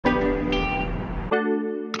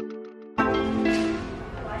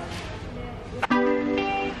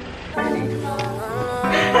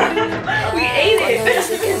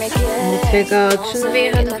제가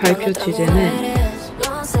준비한 발표 주제는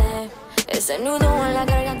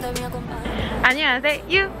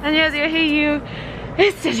안녕하세요. 안녕하세요. Hey you.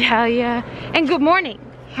 It's Natalia and good morning.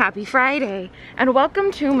 Happy Friday and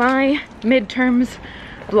welcome to my midterms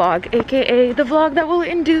vlog, aka the vlog that will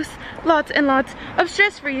induce lots and lots of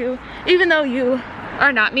stress for you, even though you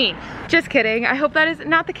are not me. Just kidding. I hope that is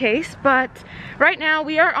not the case, but right now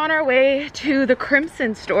we are on our way to the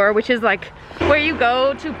Crimson store, which is like where you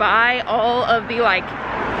go to buy all of the like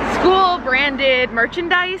school branded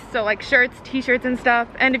merchandise, so like shirts, t-shirts and stuff.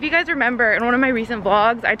 And if you guys remember in one of my recent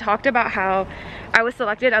vlogs, I talked about how I was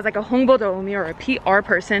selected as like a 홍보도우미 or a PR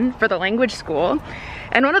person for the language school.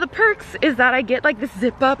 And one of the perks is that I get like this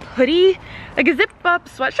zip up hoodie, like a zip up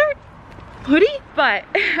sweatshirt hoodie, but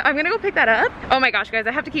I'm gonna go pick that up. Oh my gosh guys,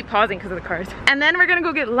 I have to keep pausing because of the cars. And then we're gonna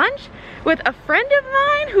go get lunch with a friend of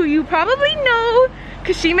mine who you probably know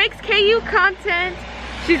because she makes KU content.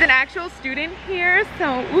 She's an actual student here,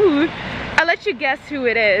 so ooh, I'll let you guess who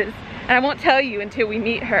it is. And I won't tell you until we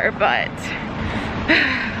meet her, but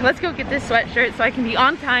let's go get this sweatshirt so I can be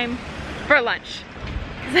on time for lunch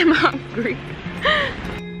because I'm hungry.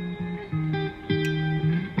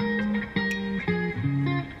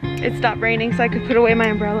 It stopped raining so I could put away my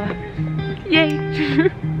umbrella. Yay!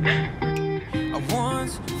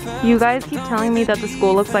 You guys keep telling me that the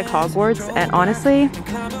school looks like Hogwarts, and honestly,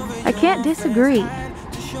 I can't disagree.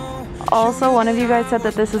 Also, one of you guys said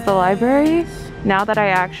that this is the library. Now that I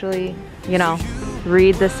actually, you know,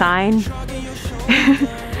 read the sign,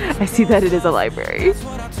 I see that it is a library.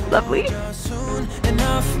 Lovely.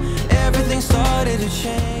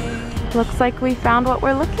 Looks like we found what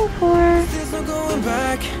we're looking for.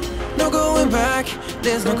 No going back,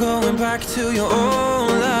 there's no going back to your old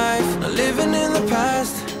life. Not living in the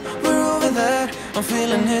past, we're over that. I'm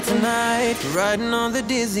feeling it tonight, riding on the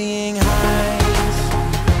dizzying heights.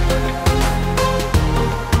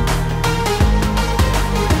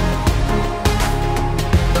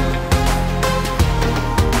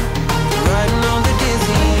 Riding on the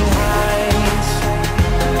dizzying heights.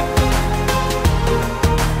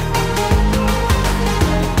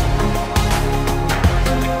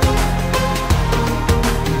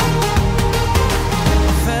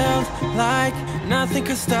 Like nothing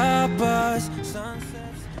could stop us.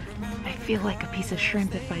 I feel like a piece of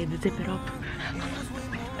shrimp if I zip it up.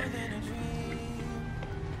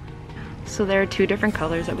 So there are two different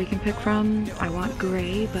colors that we can pick from. I want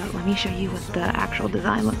gray, but let me show you what the actual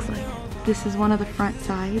design looks like. This is one of the front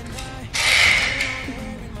sides.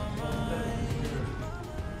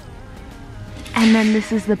 And then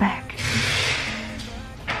this is the back.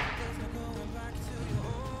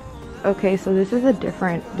 Okay, so this is a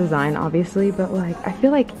different design obviously, but like I feel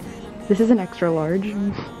like this is an extra large.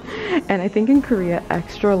 And I think in Korea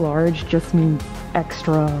extra large just means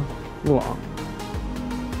extra long.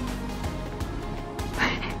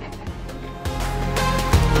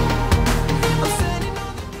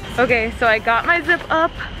 Okay, so I got my zip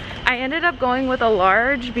up. I ended up going with a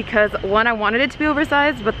large because one, I wanted it to be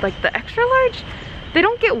oversized, but like the extra large, they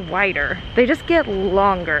don't get wider, they just get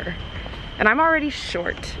longer. And I'm already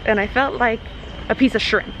short, and I felt like a piece of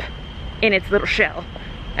shrimp in its little shell.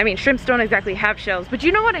 I mean, shrimps don't exactly have shells, but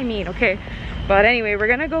you know what I mean, okay? But anyway, we're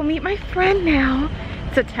gonna go meet my friend now.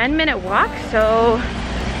 It's a 10-minute walk, so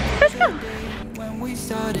let's go. When we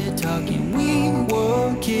started talking, we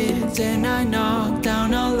were kids, and I knocked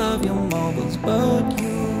down all of your mobiles, but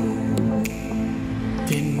you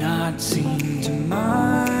did not seem to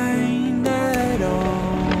mind at all.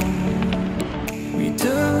 We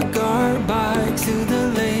took our bikes to the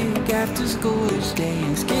lake after school each day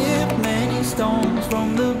and skipped many stones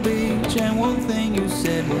from the beach. And one thing you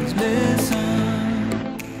said was listen.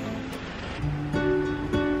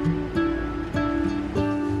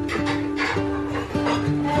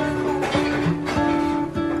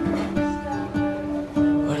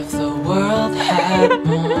 What if the world had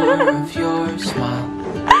more of your smile?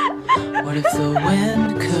 What if the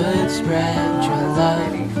wind could spread your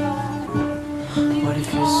love? What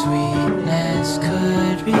if your sweetness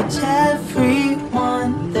could reach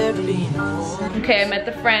everyone? There'd be no. Okay, I met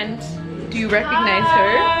the friend. Do you recognize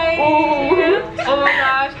her? Oh my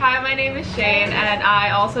gosh, hi, my name is Shaine and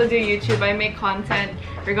I also do YouTube. I make content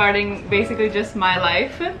regarding basically just my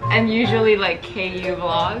life and usually like KU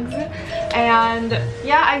vlogs. And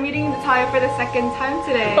yeah, I'm meeting Natalia for the second time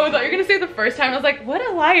today. Oh, I thought you were gonna say the first time. I was like, what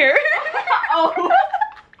a liar. Oh.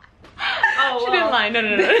 She didn't lie, no.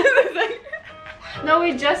 No,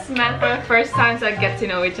 we just met for the first time to like, get to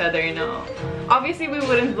know each other, you know. Obviously we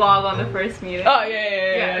wouldn't vlog on the first meeting. Oh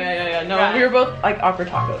yeah. No, right. we were both like awkward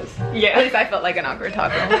tacos. Yeah. At least I felt like an awkward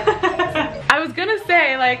taco. I was gonna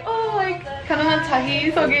say like, oh, like 가능한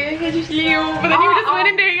자기 소개 해주실래요? But then you just went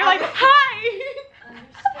in there and you're like, hi.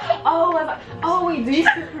 Oh wait, do you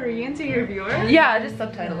speak Korean to your viewers? Yeah, just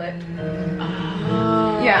subtitle it.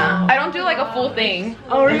 Yeah, I don't do like a full thing.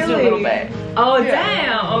 Oh really? Just a little bit. Oh Yeah.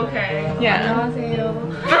 damn. Okay. Yeah.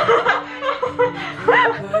 안녕하세요.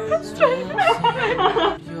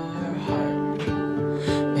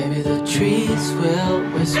 Maybe the trees will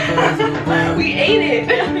whisper the word. We ate it.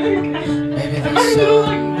 Maybe the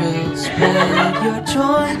sun will spread your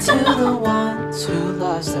joy to the ones who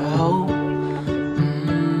lost their hope.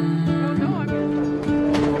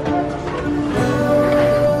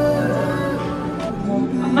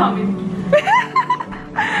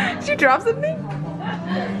 She dropped something?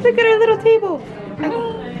 Look at her little table.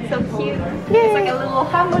 So cute. Yay. It's like a little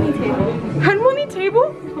harmony table. Harmony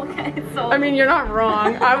table? Okay, so I mean, you're not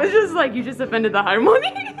wrong. I was just like, you just offended the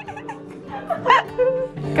harmony.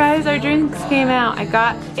 Guys, our drinks came out. I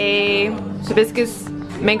got a hibiscus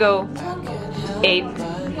mango 8.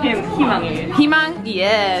 Himang?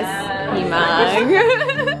 Yes.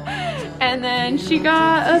 Himang. And then she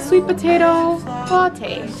got a sweet potato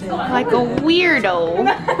latte. Like a weirdo.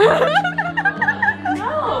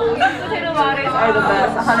 no, sweet potato lattes are the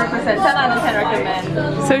best. 100%. 10 out of 10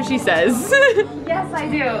 recommend. So she says. Yes, I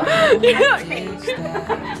do.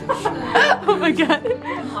 Oh my god.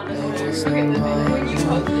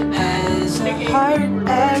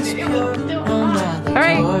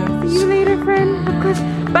 Alright, see you later, friend. Of course.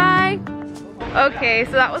 Bye. Okay,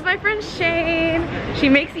 so that was my friend Shaine. She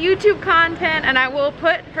makes YouTube content and I will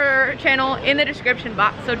put her channel in the description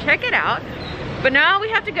box, so check it out. But now we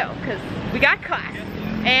have to go because we got class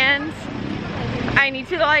and I need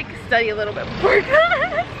to like study a little bit before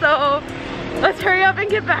class. So let's hurry up and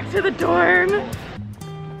get back to the dorm.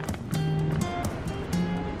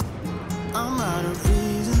 I'm out of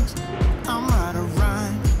reasons, I'm out of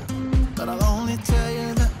rhyme, but I'll only tell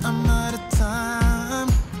you that I'm out of time.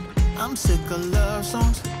 I'm sick of love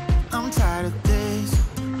songs, I'm tired of this,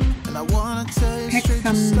 and I wanna tell you straight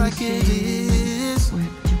just like it is.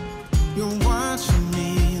 You're watching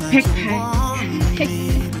me like you want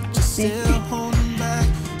me, but you're still holding back,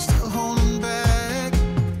 still holding back.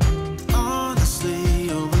 Honestly,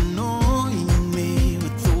 you're annoying me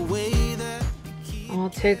with the way that you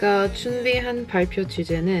keep. 제가 준비한 발표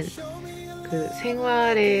주제는 그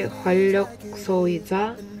생활의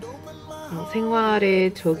활력소이자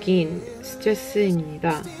생활의 적인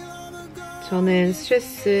스트레스입니다. 저는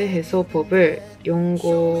스트레스 해소법을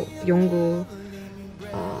연구하는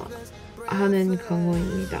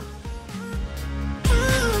강호입니다.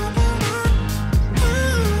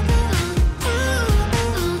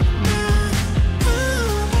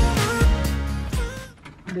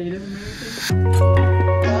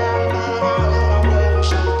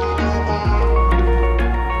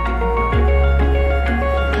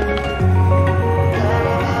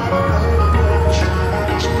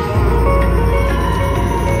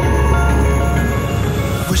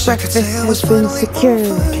 Breakfast has been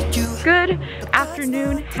secured. Good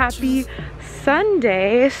afternoon, happy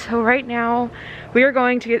Sunday. So right now we are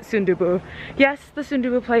going to get sundubu. Yes, the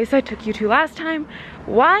sundubu place I took you to last time.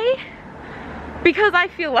 Why? Because I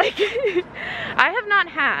feel like I have not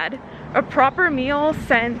had a proper meal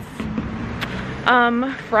since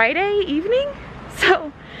Friday evening.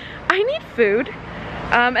 So I need food.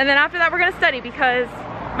 And then after that we're gonna study because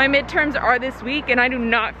my midterms are this week and I do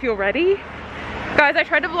not feel ready. Guys, I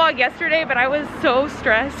tried to vlog yesterday, but I was so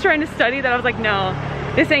stressed trying to study that I was like, no,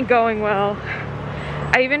 this ain't going well.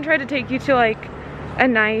 I even tried to take you to like a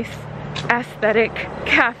nice aesthetic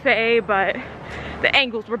cafe, but the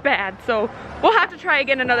angles were bad, so we'll have to try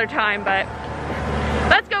again another time, but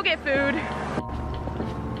let's go get food.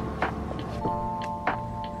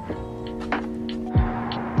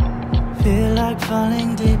 Feel like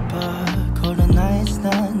falling deeper. Colder nights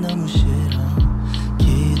난 너무 싫어.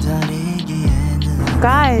 기다리기에는.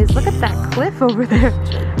 Guys, look at that cliff over there.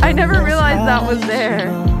 I never realized that was there.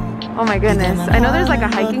 Oh my goodness. I know there's like a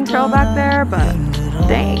hiking trail back there, but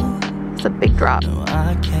dang, it's a big drop.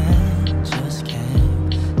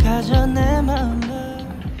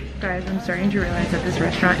 Guys, I'm starting to realize that this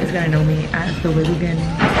restaurant is gonna know me as the Willigan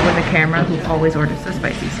with a camera who always orders the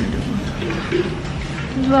spicy sundubu.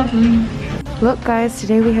 Lovely. Look guys,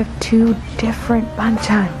 today we have 2 different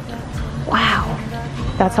banchan. Wow.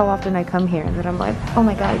 That's how often I come here that I'm like, oh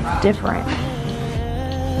my god, it's different.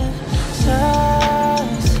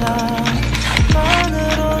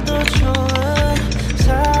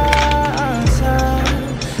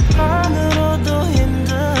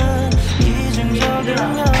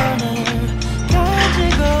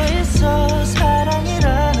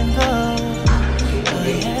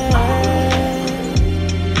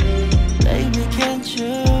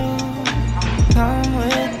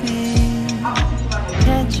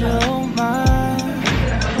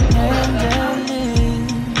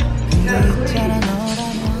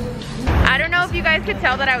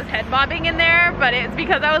 tell that I was head bobbing in there, but it's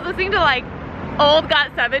because I was listening to like old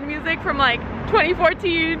GOT7 music from like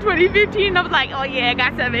 2014, 2015. I was like, oh yeah,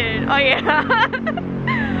 GOT7, oh yeah.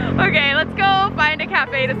 Okay, let's go find a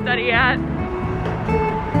cafe to study at.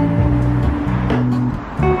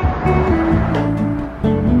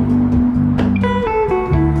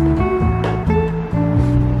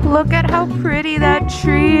 Look at how pretty that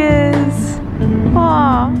tree is.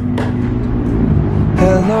 Aww.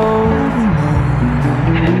 Hello,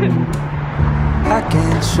 I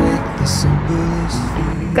can't shake the simplest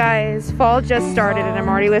feeling. Guys, fall just started and I'm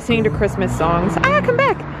already listening to Christmas songs. Ah, come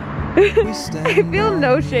back. I feel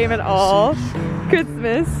no shame at all.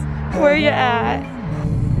 Christmas, where you at?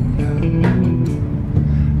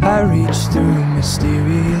 I reach through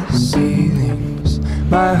mysterious ceilings,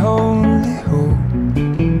 my only hope.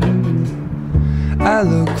 I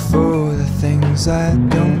look for the things I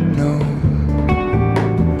don't know.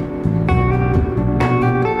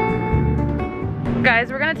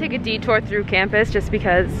 Guys, we're gonna take a detour through campus just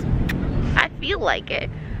because I feel like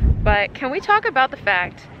it. But can we talk about the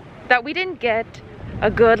fact that we didn't get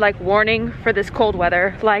a good like warning for this cold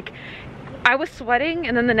weather? Like, I was sweating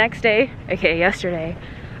and then the next day, okay, yesterday,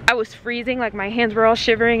 I was freezing, like my hands were all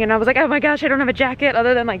shivering and I was like, oh my gosh, I don't have a jacket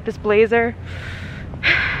other than like this blazer.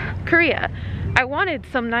 Korea. I wanted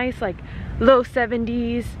some nice like low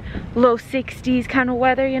 70s, low 60s kind of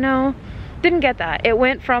weather, you know? Didn't get that. It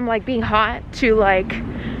went from like being hot to like,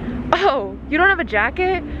 oh, you don't have a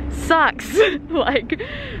jacket? Sucks. Like,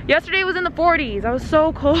 yesterday was in the 40s. I was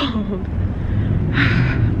so cold.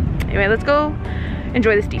 Anyway, let's go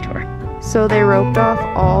enjoy this detour. So they roped off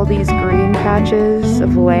all these green patches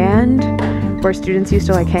of land where students used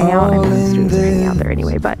to like hang out. I mean, students are hanging out there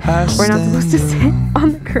anyway, but we're not supposed to sit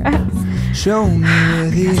on the grass. Show me where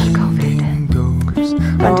the Indian goes.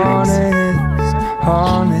 Fun times.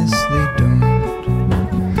 Honestly don't.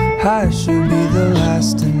 I should be the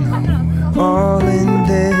last to know. All in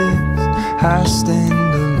this, I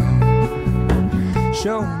stand alone.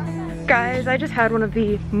 Show me. Guys, I just had one of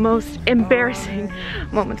the most embarrassing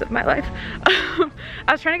moments of my life. I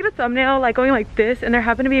was trying to get a thumbnail like going like this, and there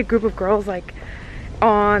happened to be a group of girls like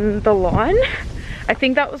on the lawn. I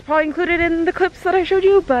think that was probably included in the clips that I showed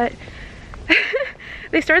you, but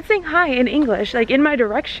they started saying hi in English, like in my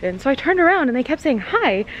direction. So I turned around and they kept saying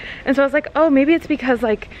hi. And so I was like, oh, maybe it's because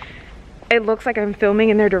like it looks like I'm filming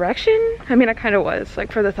in their direction. I mean, I kind of was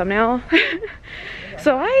like for the thumbnail.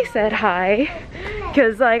 So I said hi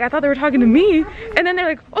because like I thought they were talking to me. And then they're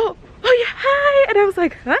like, oh yeah, hi. And I was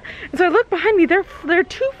like, huh? And so I looked behind me. Their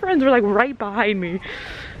two friends were like right behind me.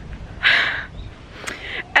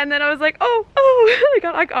 And then I was like, oh, I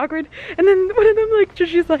got like awkward. And then one of them like,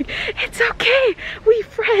 she's like, it's okay, we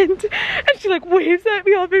friend. And she like waves at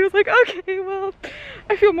me all and I was like, okay, well,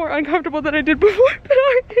 I feel more uncomfortable than I did before, but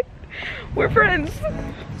alright, we're friends.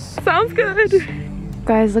 Sounds good.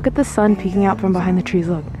 Guys, look at the sun peeking out from behind the trees,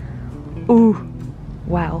 look. Ooh,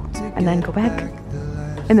 wow. And then go back.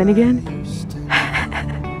 And then again.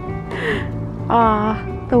 Ah.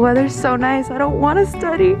 The weather's so nice. I don't want to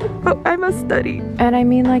study, but I must study. And I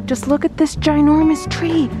mean, like, just look at this ginormous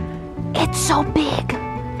tree. It's so big.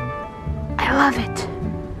 I love it.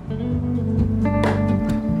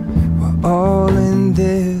 We're all in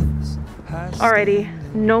this. Alrighty,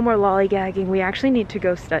 no more lollygagging. We actually need to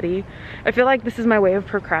go study. I feel like this is my way of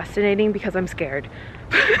procrastinating because I'm scared.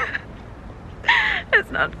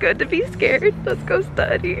 It's not good to be scared. Let's go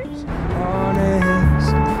study.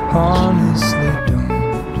 Honestly don't.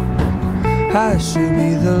 I should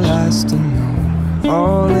be the last to know.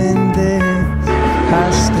 All in this,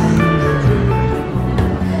 I stand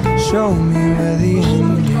alone. Show me where the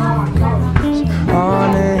Indian goes.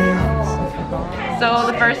 Honest. So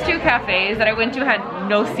the first two cafes that I went to had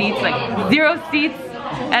no seats, like 0 seats.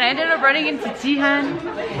 And I ended up running into Jihan.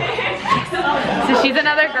 So she's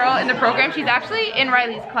another girl in the program. She's actually in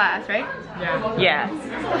Riley's class, right? Yeah.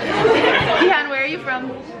 Jihan, where are you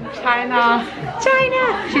from? China.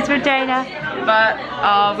 She's from China. But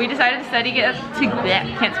we decided to study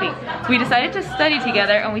can't speak. We decided to study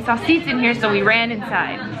together and we saw seats in here, so we ran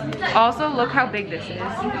inside. Also, look how big this is.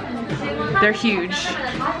 They're huge.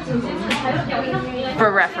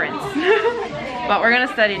 For reference. But we're gonna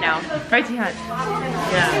study now. Right, Jihan?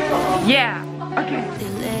 Yeah. Okay.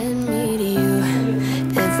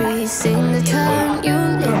 Every single time you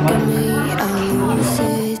look at me, I lose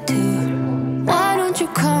it too. Why don't you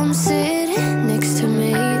come sit next to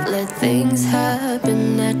me? Let things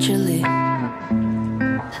happen naturally,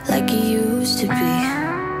 like it used to be.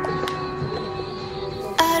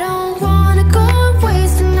 I don't wanna go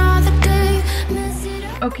waste another day.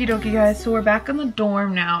 Okie dokie guys, so we're back in the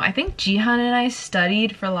dorm now. I think Jihan and I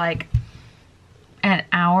studied for like an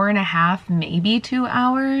hour and a half, maybe 2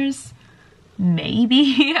 hours.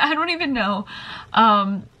 Maybe, I don't even know.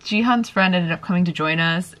 Jihan's friend ended up coming to join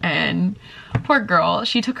us, and poor girl,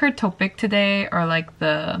 she took her TOPIK today, or like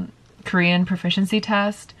the Korean proficiency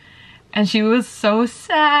test, and she was so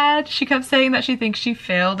sad. She kept saying that she thinks she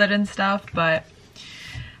failed it and stuff, but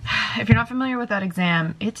if you're not familiar with that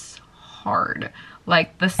exam, it's hard.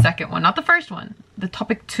 Like the second one, not the first one, the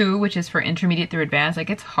TOPIK 2, which is for intermediate through advanced,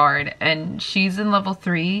 like it's hard. And she's in level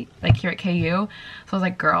 3, like here at KU. So I was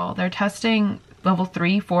like, girl, they're testing level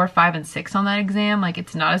 3, 4, 5, and 6 on that exam. Like,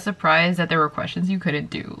 it's not a surprise that there were questions you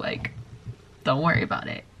couldn't do. Like, don't worry about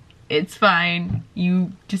it. It's fine.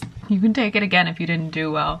 You can take it again if you didn't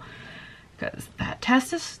do well. Because that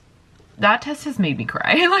test has made me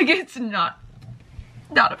cry. Like, it's not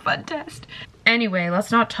a fun test. Anyway,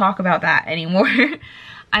 let's not talk about that anymore.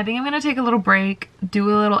 I think I'm gonna take a little break, do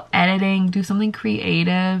a little editing, do something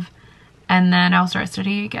creative, and then I'll start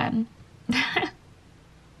studying again.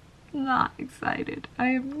 Not excited. I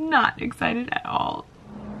am not excited at all.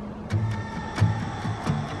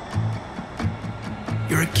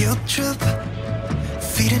 You're a guilt trip,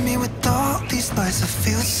 feeding me with all these lies. I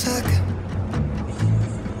feel sick.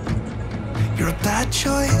 You're a bad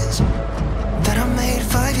choice that I made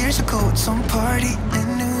 5 years ago at some party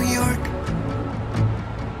in New York.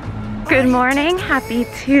 Good morning, happy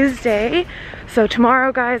Tuesday. So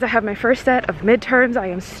tomorrow, guys, I have my first set of midterms. I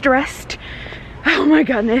am stressed. Oh my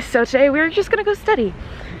goodness. So today we're just gonna go study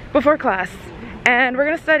before class. And we're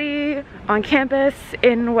gonna study on campus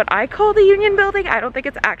in what I call the Union Building. I don't think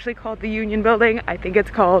it's actually called the Union Building. I think it's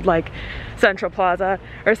called like Central Plaza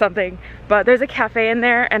or something. But there's a cafe in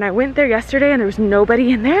there, and I went there yesterday and there was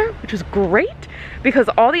nobody in there, which was great because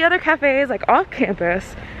all the other cafes like off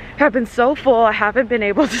campus have been so full. I haven't been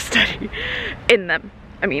able to study in them.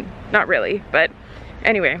 I mean, not really, but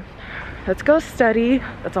anyway, let's go study.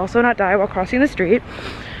 Let's also not die while crossing the street.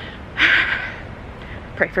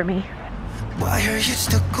 Pray for me. Why are you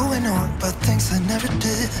still going on about things I never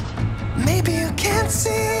did? Maybe you can't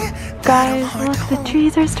see. Guys, look, the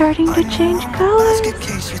trees are starting to change colors. In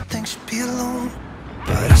case you think she'd be alone,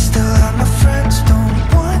 but I still have my friends.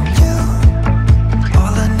 Don't want you.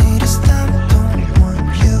 All I need is them. Don't want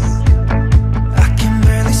you. I can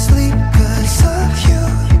barely sleep 'cause of you,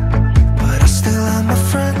 but I still have my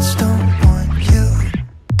friends. Don't want you.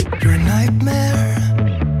 You're a nightmare,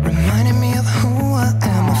 reminding me of who I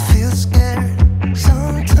am. I feel scared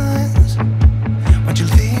sometimes. Why'd you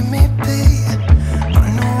leave me be?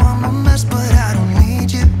 I know I'm a mess, but I don't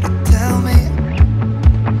need you to tell me.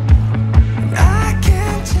 I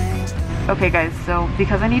can't change. Okay guys, so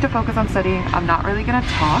because I need to focus on studying, I'm not really gonna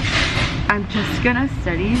talk. I'm just gonna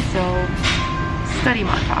study, so study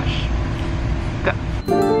montage. Go.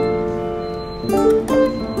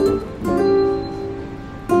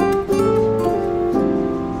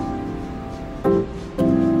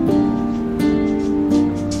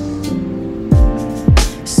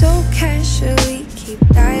 So casually keep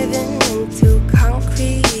diving into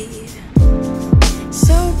concrete.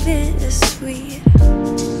 So bittersweet.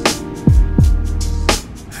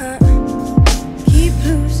 Keep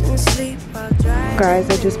losing sleep while driving. Guys,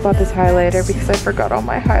 I just bought this highlighter because I forgot all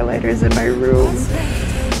my highlighters in my room.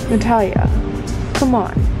 Natalia, come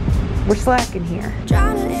on. We're slacking here.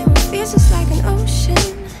 Drowning in what feels just like an ocean.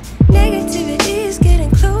 Negativity is getting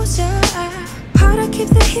closer. Hard to keep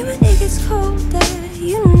the heat when it gets colder.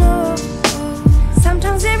 You know,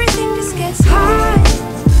 sometimes everything just gets hard.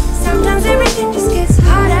 Sometimes everything just gets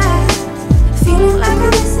harder. Feeling like I'm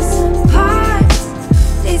missing some parts.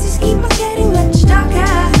 Days just keep on getting much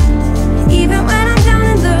darker. Even when I'm down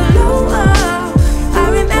in the lower, I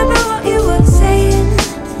remember what you were saying.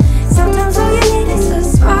 Sometimes all you need is a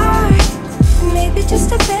spark, and maybe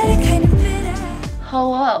just a better kind of bitter.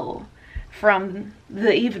 Hello from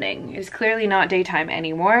the evening. It's clearly not daytime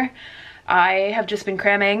anymore. I have just been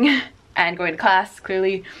cramming and going to class,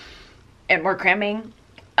 clearly, and more cramming.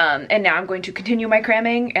 And now I'm going to continue my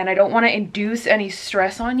cramming, and I don't want to induce any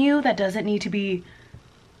stress on you that doesn't need to be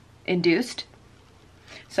induced.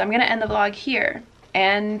 So I'm gonna end the vlog here,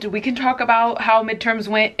 and we can talk about how midterms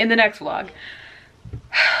went in the next vlog.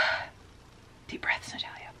 Deep breaths,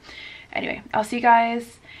 Natalia. Anyway, I'll see you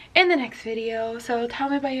guys in the next video. So tell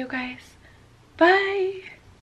me about you guys.